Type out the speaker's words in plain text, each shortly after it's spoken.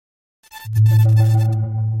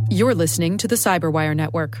You're listening to the Cyberwire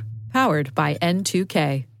Network, powered by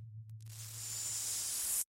N2K.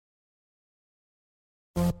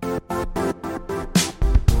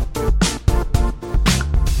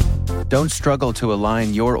 Don't struggle to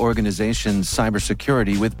align your organization's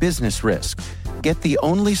cybersecurity with business risk. Get the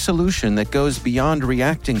only solution that goes beyond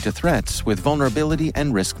reacting to threats with vulnerability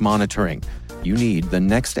and risk monitoring. You need the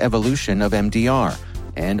next evolution of MDR,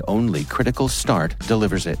 and only Critical Start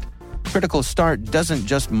delivers it. Critical Start doesn't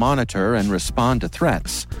just monitor and respond to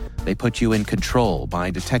threats. They put you in control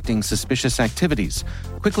by detecting suspicious activities,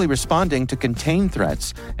 quickly responding to contain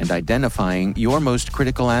threats, and identifying your most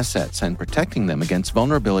critical assets and protecting them against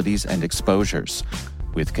vulnerabilities and exposures.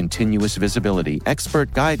 With continuous visibility,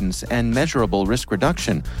 expert guidance, and measurable risk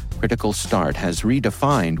reduction, Critical Start has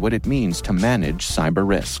redefined what it means to manage cyber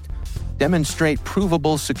risk. Demonstrate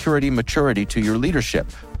provable security maturity to your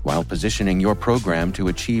leadership while positioning your program to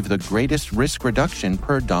achieve the greatest risk reduction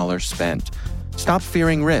per dollar spent. Stop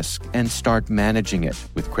fearing risk and start managing it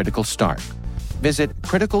with Critical Start. Visit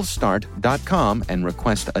criticalstart.com and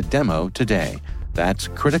request a demo today. That's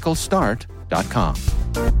criticalstart.com.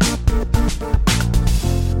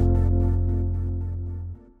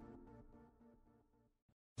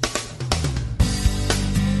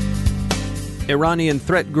 Iranian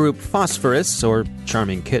threat group Phosphorus, or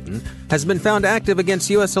Charming Kitten, has been found active against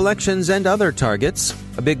U.S. elections and other targets.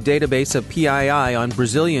 A big database of PII on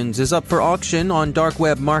Brazilians is up for auction on dark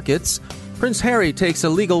web markets. Prince Harry takes a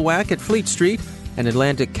legal whack at Fleet Street. An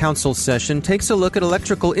Atlantic Council session takes a look at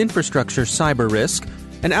electrical infrastructure cyber risk.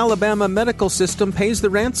 An Alabama medical system pays the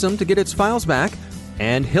ransom to get its files back.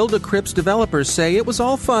 And Hilda Crypt's developers say it was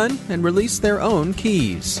all fun and released their own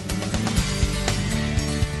keys.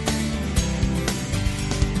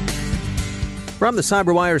 From the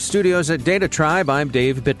Cyberwire studios at Data Tribe, I'm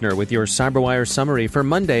Dave Bittner with your Cyberwire summary for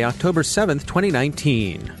Monday, October 7th,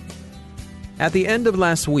 2019. At the end of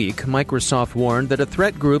last week, Microsoft warned that a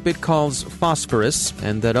threat group it calls Phosphorus,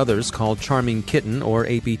 and that others call Charming Kitten or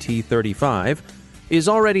APT-35, is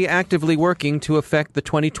already actively working to affect the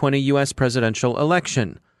 2020 U.S. presidential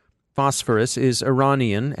election. Phosphorus is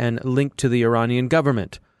Iranian and linked to the Iranian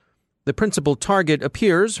government. The principal target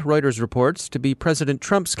appears, Reuters reports, to be President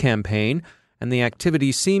Trump's campaign, and the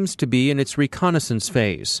activity seems to be in its reconnaissance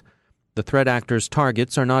phase. The threat actors'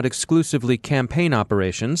 targets are not exclusively campaign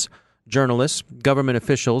operations. Journalists, government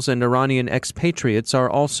officials, and Iranian expatriates are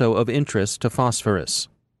also of interest to Phosphorus.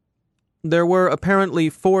 There were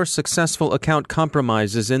apparently 4 successful account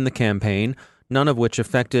compromises in the campaign, none of which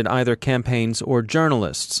affected either campaigns or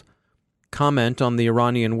journalists. Comment on the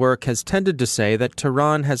Iranian work has tended to say that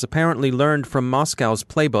Tehran has apparently learned from Moscow's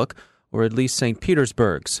playbook, or at least St.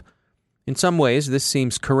 Petersburg's. In some ways, this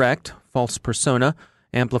seems correct: false persona,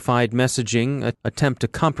 amplified messaging, attempt to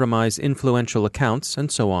compromise influential accounts,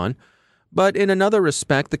 and so on. But in another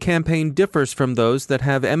respect, the campaign differs from those that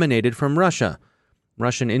have emanated from Russia.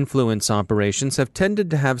 Russian influence operations have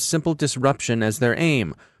tended to have simple disruption as their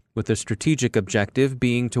aim, with the strategic objective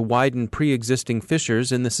being to widen pre-existing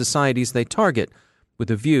fissures in the societies they target,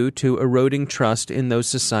 with a view to eroding trust in those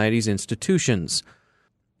societies' institutions.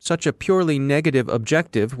 Such a purely negative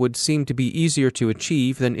objective would seem to be easier to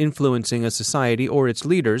achieve than influencing a society or its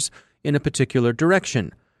leaders in a particular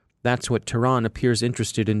direction. That's what Tehran appears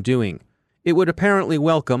interested in doing. It would apparently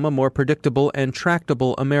welcome a more predictable and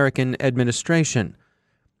tractable American administration.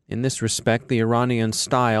 In this respect, the Iranian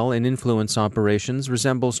style in influence operations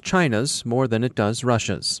resembles China's more than it does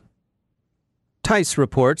Russia's. Tice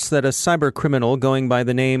reports that a cybercriminal going by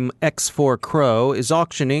the name X4Crow is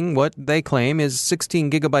auctioning what they claim is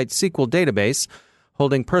 16-gigabyte SQL database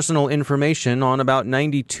holding personal information on about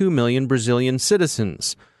 92 million Brazilian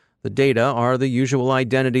citizens. The data are the usual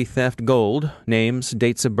identity theft gold: names,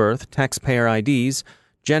 dates of birth, taxpayer IDs,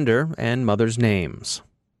 gender, and mother's names.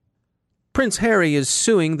 Prince Harry is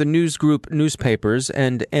suing the News Group newspapers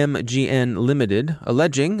and MGN Limited,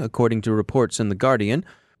 alleging, according to reports in The Guardian,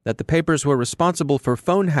 that the papers were responsible for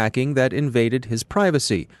phone hacking that invaded his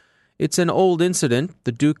privacy. It's an old incident.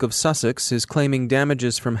 The Duke of Sussex is claiming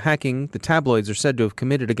damages from hacking the tabloids are said to have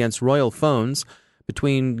committed against royal phones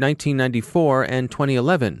between 1994 and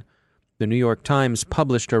 2011. The New York Times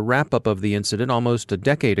published a wrap-up of the incident almost a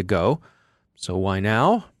decade ago. So why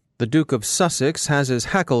now? The Duke of Sussex has his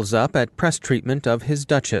hackles up at press treatment of his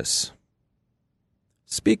Duchess.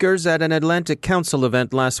 Speakers at an Atlantic Council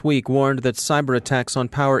event last week warned that cyber attacks on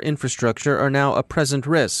power infrastructure are now a present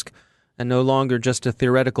risk and no longer just a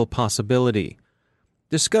theoretical possibility.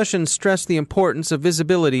 Discussions stressed the importance of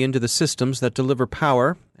visibility into the systems that deliver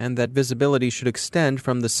power, and that visibility should extend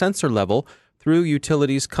from the sensor level through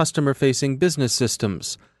utilities' customer-facing business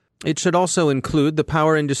systems. It should also include the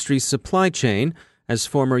power industry's supply chain, as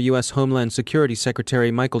former U.S. Homeland Security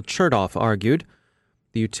Secretary Michael Chertoff argued.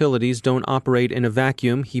 The utilities don't operate in a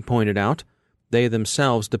vacuum, he pointed out. They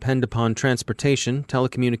themselves depend upon transportation,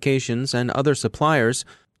 telecommunications, and other suppliers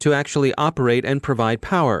to actually operate and provide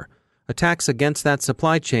power. Attacks against that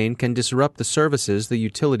supply chain can disrupt the services the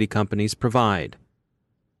utility companies provide.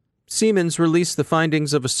 Siemens released the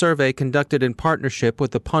findings of a survey conducted in partnership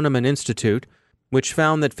with the Ponemon Institute, which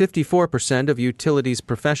found that 54% of utilities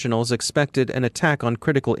professionals expected an attack on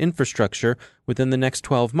critical infrastructure within the next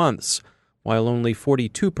 12 months, while only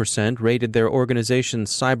 42% rated their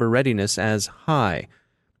organization's cyber readiness as high.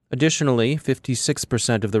 Additionally,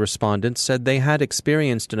 56% of the respondents said they had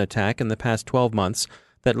experienced an attack in the past 12 months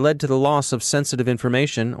that led to the loss of sensitive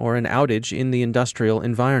information or an outage in the industrial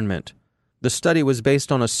environment. The study was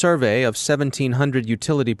based on a survey of 1,700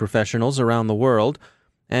 utility professionals around the world,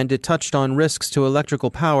 and it touched on risks to electrical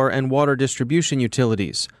power and water distribution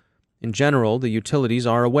utilities. In general, the utilities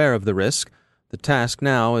are aware of the risk. The task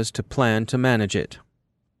now is to plan to manage it.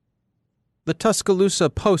 The Tuscaloosa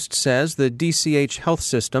Post says the DCH Health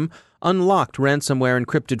System unlocked ransomware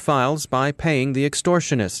encrypted files by paying the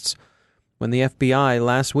extortionists. When the FBI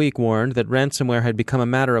last week warned that ransomware had become a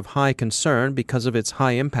matter of high concern because of its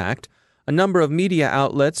high impact, a number of media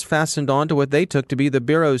outlets fastened on to what they took to be the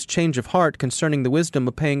Bureau's change of heart concerning the wisdom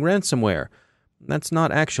of paying ransomware. That's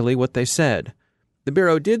not actually what they said. The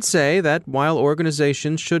Bureau did say that while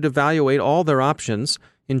organizations should evaluate all their options,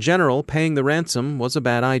 in general, paying the ransom was a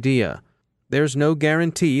bad idea. There's no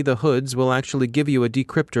guarantee the hoods will actually give you a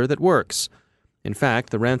decryptor that works. In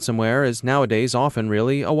fact, the ransomware is nowadays often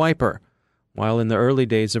really a wiper. While in the early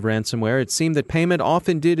days of ransomware it seemed that payment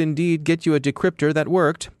often did indeed get you a decryptor that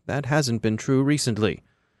worked, that hasn't been true recently.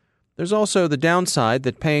 There's also the downside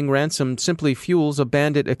that paying ransom simply fuels a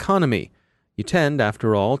bandit economy. You tend,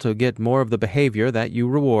 after all, to get more of the behavior that you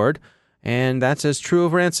reward, and that's as true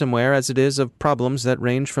of ransomware as it is of problems that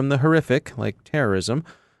range from the horrific, like terrorism,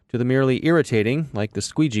 to the merely irritating, like the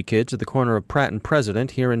squeegee kids at the corner of Pratt and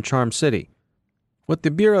President here in Charm City. What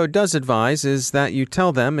the Bureau does advise is that you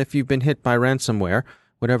tell them if you've been hit by ransomware,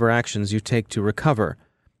 whatever actions you take to recover.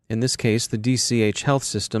 In this case, the DCH Health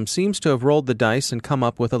System seems to have rolled the dice and come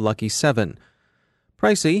up with a lucky 7.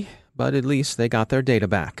 Pricey, but at least they got their data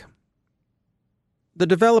back. The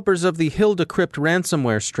developers of the Hildecrypt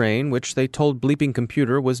ransomware strain, which they told Bleeping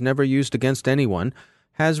Computer was never used against anyone,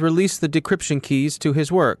 has released the decryption keys to his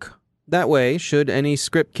work. That way, should any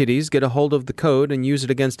script kiddies get a hold of the code and use it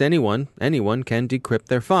against anyone can decrypt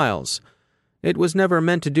their files. It was never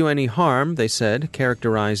meant to do any harm, they said,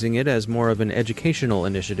 characterizing it as more of an educational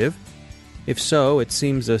initiative. If so, it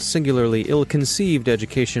seems a singularly ill-conceived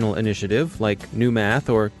educational initiative, like new math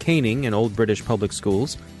or caning in old British public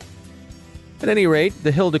schools. At any rate,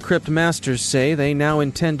 the Hildecrypt masters say they now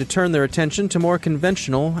intend to turn their attention to more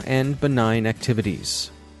conventional and benign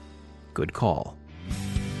activities. Good call.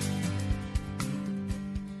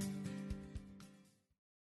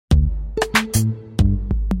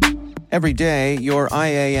 Every day, your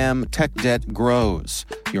IAM tech debt grows.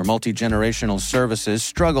 Your multi-generational services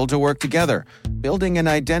struggle to work together. Building an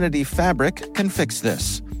identity fabric can fix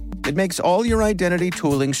this. It makes all your identity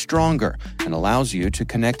tooling stronger and allows you to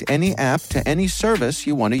connect any app to any service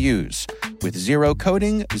you want to use, with zero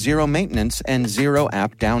coding, zero maintenance, and zero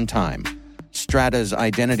app downtime. Strata's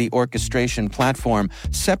identity orchestration platform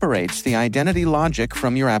separates the identity logic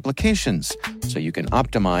from your applications, so you can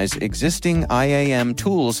optimize existing IAM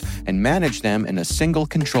tools and manage them in a single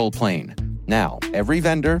control plane. Now, every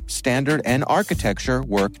vendor, standard, and architecture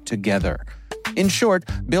work together. In short,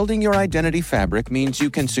 building your identity fabric means you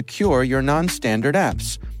can secure your non-standard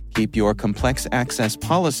apps, keep your complex access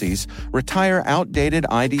policies, retire outdated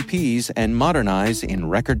IDPs, and modernize in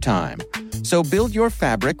record time. So build your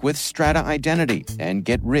fabric with Strata Identity and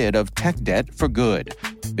get rid of tech debt for good.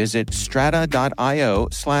 Visit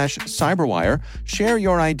strata.io/cyberwire, share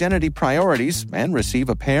your identity priorities, and receive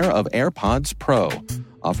a pair of AirPods Pro.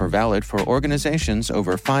 Offer valid for organizations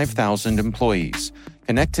over 5,000 employees.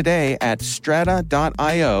 Connect today at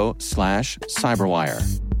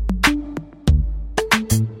strata.io/cyberwire.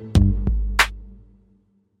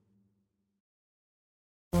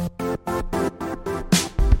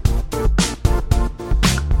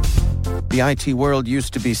 The IT world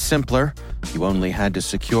used to be simpler. You only had to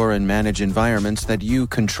secure and manage environments that you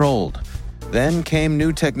controlled. Then came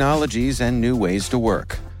new technologies and new ways to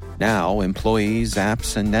work. Now, employees,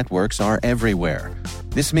 apps, and networks are everywhere.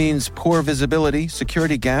 This means poor visibility,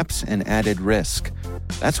 security gaps, and added risk.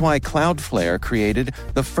 That's why Cloudflare created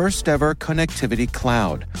the first-ever connectivity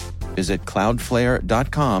cloud. Visit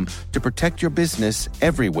cloudflare.com to protect your business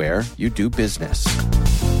everywhere you do business.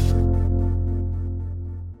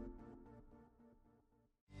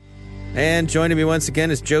 And joining me once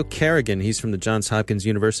again is Joe Carrigan. He's from the Johns Hopkins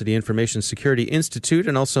University Information Security Institute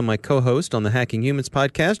and also my co-host on the Hacking Humans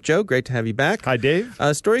podcast. Joe, great to have you back. Hi, Dave.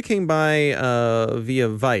 A story came by via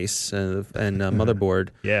Vice and Motherboard.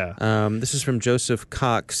 Yeah. This is from Joseph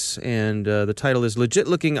Cox, and the title is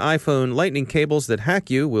Legit-Looking iPhone Lightning Cables That Hack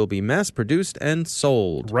You Will Be Mass-Produced and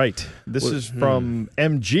Sold. Right. This is from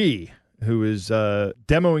MG, who is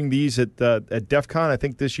demoing these at DEF CON, I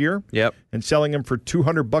think, this year. Yep. And selling them for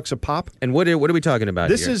 $200 a pop. And what are we talking about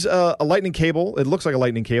This here? is a lightning cable. It looks like a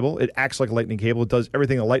lightning cable. It acts like a lightning cable. It does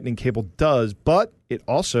everything a lightning cable does, but it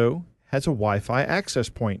also has a Wi-Fi access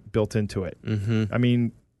point built into it. Mm-hmm. I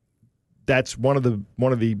mean, that's one of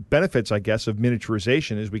the benefits, I guess, of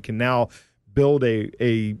miniaturization is we can now build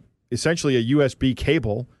essentially a USB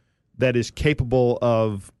cable that is capable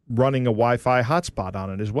of running a Wi-Fi hotspot on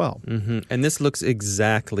it as well. Mm-hmm. And this looks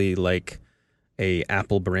exactly like a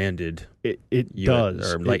Apple-branded It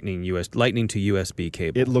does. Or Lightning to USB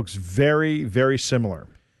cable. It looks very, very similar.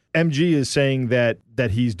 MG is saying that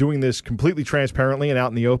he's doing this completely transparently and out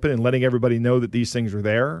in the open and letting everybody know that these things are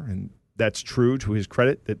there, and that's true to his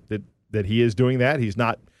credit that he is doing that. He's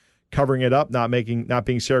not covering it up, not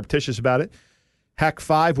being surreptitious about it.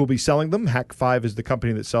 Hack5 will be selling them. Hack5 is the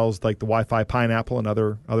company that sells like the Wi-Fi Pineapple and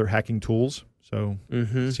other hacking tools. So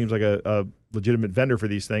it seems like a legitimate vendor for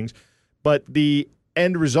these things. But the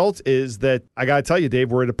end result is that, I got to tell you,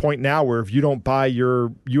 Dave, we're at a point now where if you don't buy your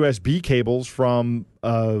USB cables from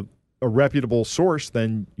a reputable source,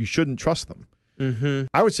 then you shouldn't trust them. Mm-hmm.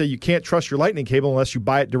 I would say you can't trust your Lightning cable unless you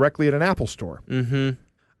buy it directly at an Apple store. Mm-hmm.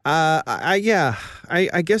 I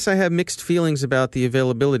guess I have mixed feelings about the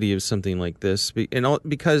availability of something like this,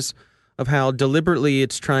 because of how deliberately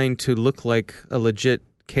it's trying to look like a legit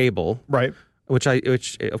cable, Right. Which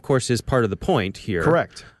of course is part of the point here.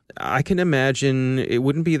 Correct. I can imagine it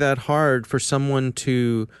wouldn't be that hard for someone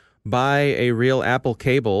to buy a real Apple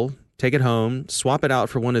cable, take it home, swap it out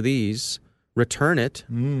for one of these, return it,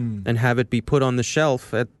 and have it be put on the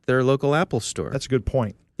shelf at their local Apple store. That's a good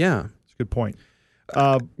point. Yeah. That's a good point.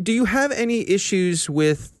 Do you have any issues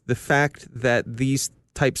with the fact that these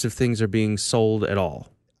types of things are being sold at all?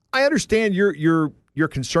 I understand your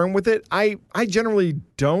concern with it. I generally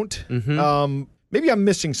don't. Mm-hmm. Maybe I'm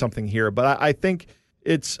missing something here, but I think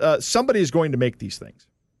it's somebody is going to make these things,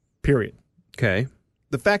 period. Okay.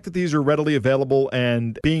 The fact that these are readily available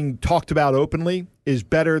and being talked about openly is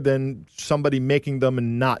better than somebody making them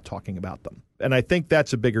and not talking about them. And I think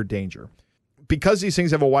that's a bigger danger. Because these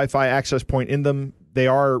things have a Wi-Fi access point in them, they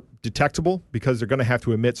are detectable because they're going to have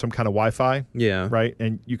to emit some kind of Wi-Fi. Yeah. Right?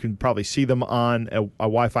 And you can probably see them on a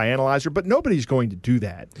Wi-Fi analyzer, but nobody's going to do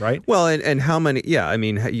that, right? Well, and how many? Yeah, I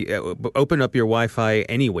mean, you open up your Wi-Fi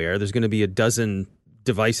anywhere. There's going to be a dozen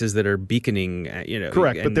devices that are beaconing.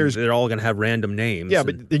 Correct, but they're all going to have random names. Yeah,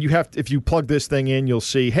 but then you have to, if you plug this thing in, you'll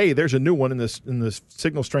see, hey, there's a new one, and the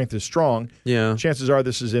signal strength is strong. Yeah. Chances are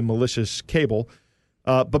this is a malicious cable.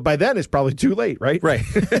 But by then, it's probably too late, right? Right.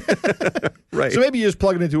 Right. So maybe you just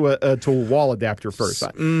plug it into a wall adapter first. I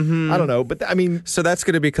don't know. But I mean. So that's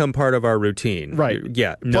going to become part of our routine. Right.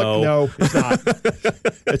 Yeah. No. No, it's not.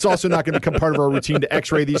 It's also not going to become part of our routine to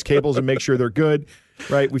x-ray these cables and make sure they're good.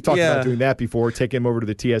 Right? We've talked about doing that before. Take them over to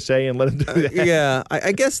the TSA and let them do that. Yeah.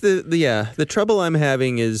 I guess the trouble I'm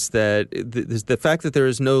having is that the fact that there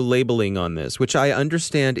is no labeling on this, which I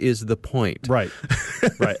understand is the point. Right.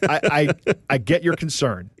 Right. I get your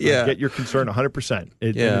concern. Yeah. I get your concern 100%.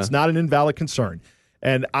 And Yeah. it's not an invalid concern.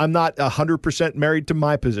 And I'm not 100% married to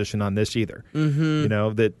my position on this either. Mm-hmm. You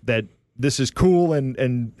know, that this is cool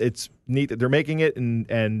and it's neat that they're making it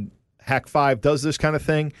and Hack5 does this kind of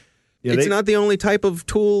thing. You know, It's not the only type of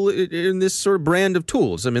tool in this sort of brand of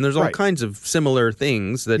tools. I mean, there's all Right. kinds of similar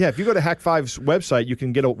things that. Yeah, if you go to Hack5's website, you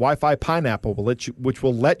can get a Wi-Fi Pineapple, which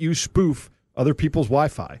will let you spoof other people's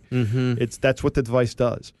Wi-Fi. Mm-hmm. That's what the device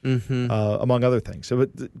does, among other things. So,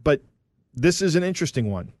 but this is an interesting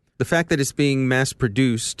one. The fact that it's being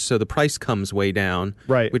mass-produced, so the price comes way down,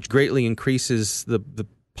 Right. which greatly increases the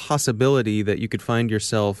possibility that you could find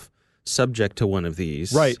yourself subject to one of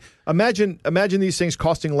these. Right. Imagine these things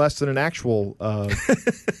costing less than an actual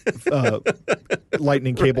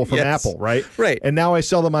lightning cable from Yes. Apple, right? Right. And now I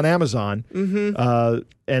sell them on Amazon,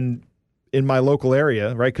 and in my local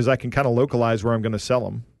area, right? Because I can kind of localize where I'm going to sell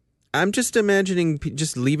them. I'm just imagining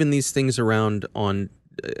just leaving these things around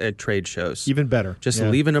at trade shows. Even better. Just Yeah.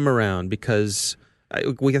 leaving them around because I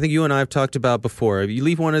think you and I have talked about before. If you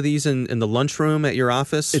leave one of these in the lunchroom at your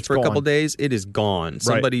office It's for a couple gone. days, it is gone.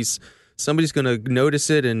 Somebody's going to notice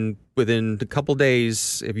it, and within a couple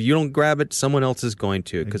days, if you don't grab it, someone else is going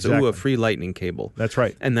to, because a free lightning cable. That's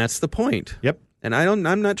right. And that's the point. Yep. And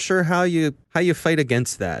I'm not sure how you fight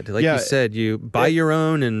against that. Like you said, you buy your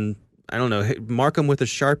own, and I don't know, mark them with a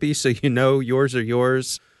Sharpie so you know yours are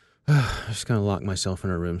yours. I'm just going to lock myself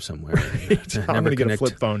in a room somewhere. I'm going to get a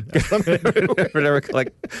flip phone. Never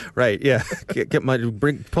collect. Right, yeah.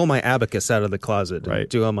 Pull my abacus out of the closet and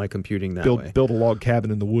do all my computing that way. Build a log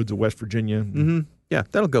cabin in the woods of West Virginia. Mm-hmm. Yeah,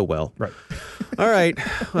 that'll go well. Right. All right.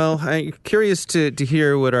 Well, I'm curious to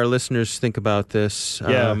hear what our listeners think about this.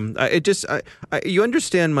 Yeah. You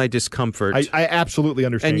understand my discomfort. I absolutely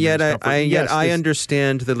understand. And yet I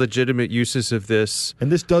understand the legitimate uses of this. And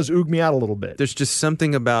this does oog me out a little bit. There's just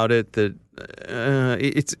something about it that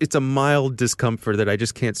it's a mild discomfort that I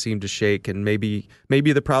just can't seem to shake. And maybe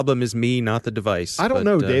the problem is me, not the device. I don't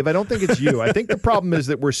know, Dave. I don't think it's you. I think the problem is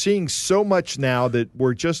that we're seeing so much now that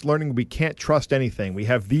we're just learning we can't trust anything. We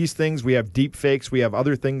have these things. We have deep fakes. We have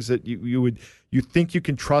other things that you think you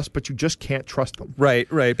can trust, but you just can't trust them. Right.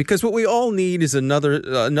 Because what we all need is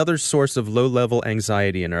another source of low-level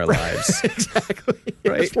anxiety in our lives. Exactly.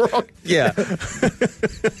 Right? Yes, yeah.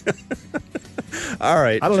 All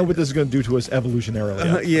right. I don't know what this is going to do to us evolutionarily.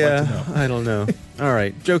 I don't know. All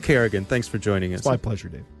right. Joe Carrigan, thanks for joining us. It's my pleasure,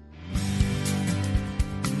 Dave.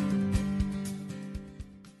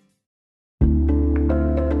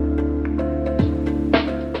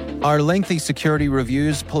 Are lengthy security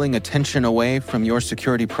reviews pulling attention away from your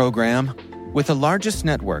security program? With the largest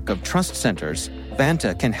network of trust centers,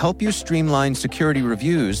 Vanta can help you streamline security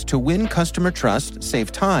reviews to win customer trust,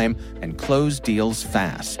 save time, and close deals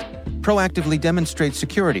fast. Proactively demonstrate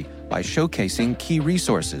security by showcasing key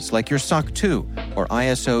resources like your SOC 2 or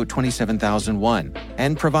ISO 27001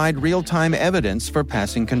 and provide real-time evidence for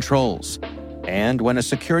passing controls. And when a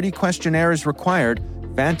security questionnaire is required,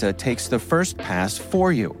 Vanta takes the first pass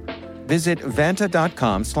for you. Visit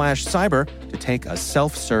vanta.com/cyber to take a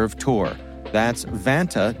self-serve tour. That's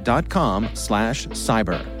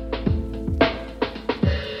vanta.com/cyber.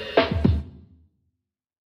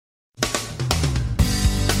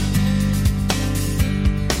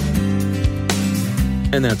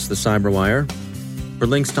 And that's the Cyberwire. For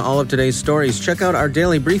links to all of today's stories, check out our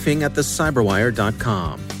daily briefing at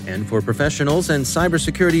thecyberwire.com. And for professionals and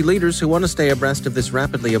cybersecurity leaders who want to stay abreast of this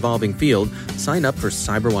rapidly evolving field, sign up for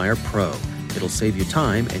Cyberwire Pro. It'll save you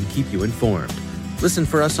time and keep you informed. Listen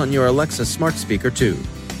for us on your Alexa smart speaker, too.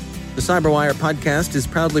 The Cyberwire podcast is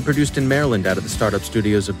proudly produced in Maryland out of the startup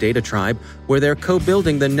studios of Data Tribe, where they're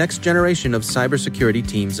co-building the next generation of cybersecurity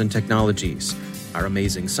teams and technologies. Our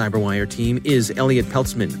amazing Cyberwire team is Elliot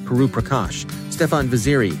Peltzman, Puru Prakash, Stefan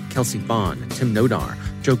Vaziri, Kelsey Bond, Tim Nodar,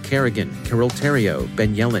 Joe Carrigan, Carol Terrio,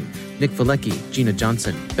 Ben Yellen, Nick Valecki, Gina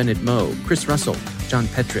Johnson, Bennett Moe, Chris Russell, John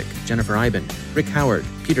Petrick, Jennifer Iben, Rick Howard,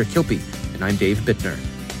 Peter Kilpie, and I'm Dave Bittner.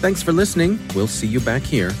 Thanks for listening. We'll see you back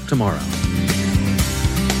here tomorrow.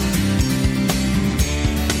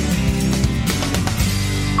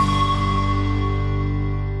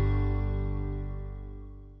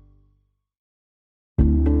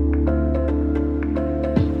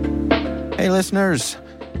 Hey, listeners.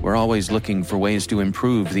 We're always looking for ways to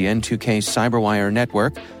improve the N2K Cyberwire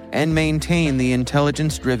network and maintain the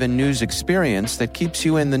intelligence-driven news experience that keeps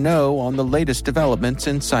you in the know on the latest developments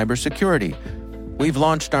in cybersecurity. We've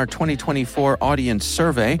launched our 2024 audience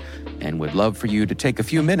survey and would love for you to take a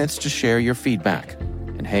few minutes to share your feedback.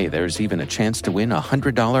 And hey, there's even a chance to win a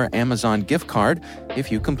 $100 Amazon gift card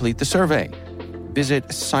if you complete the survey. Visit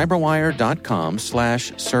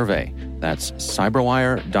cyberwire.com/survey. That's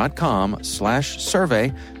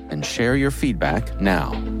cyberwire.com/survey and share your feedback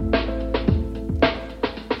now.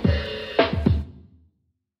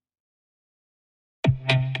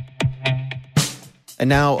 And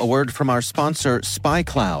now a word from our sponsor,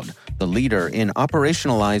 SpyCloud, the leader in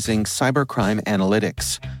operationalizing cybercrime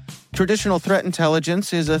analytics. Traditional threat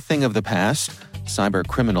intelligence is a thing of the past. Cyber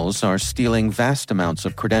criminals are stealing vast amounts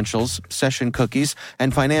of credentials, session cookies,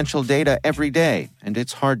 and financial data every day, and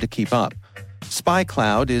it's hard to keep up.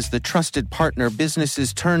 SpyCloud is the trusted partner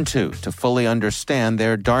businesses turn to fully understand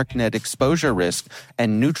their darknet exposure risk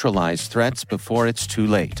and neutralize threats before it's too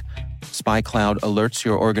late. SpyCloud alerts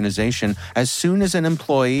your organization as soon as an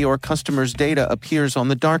employee or customer's data appears on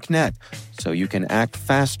the darknet, so you can act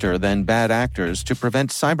faster than bad actors to prevent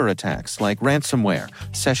cyber attacks like ransomware,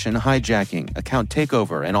 session hijacking, account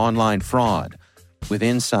takeover, and online fraud. With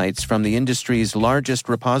insights from the industry's largest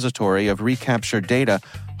repository of recaptured data,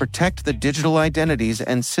 protect the digital identities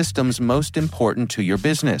and systems most important to your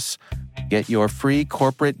business. Get your free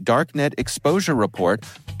corporate darknet exposure report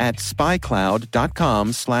at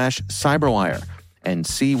spycloud.com/cyberwire and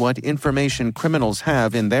see what information criminals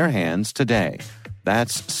have in their hands today.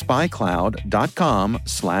 That's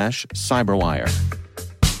spycloud.com/cyberwire.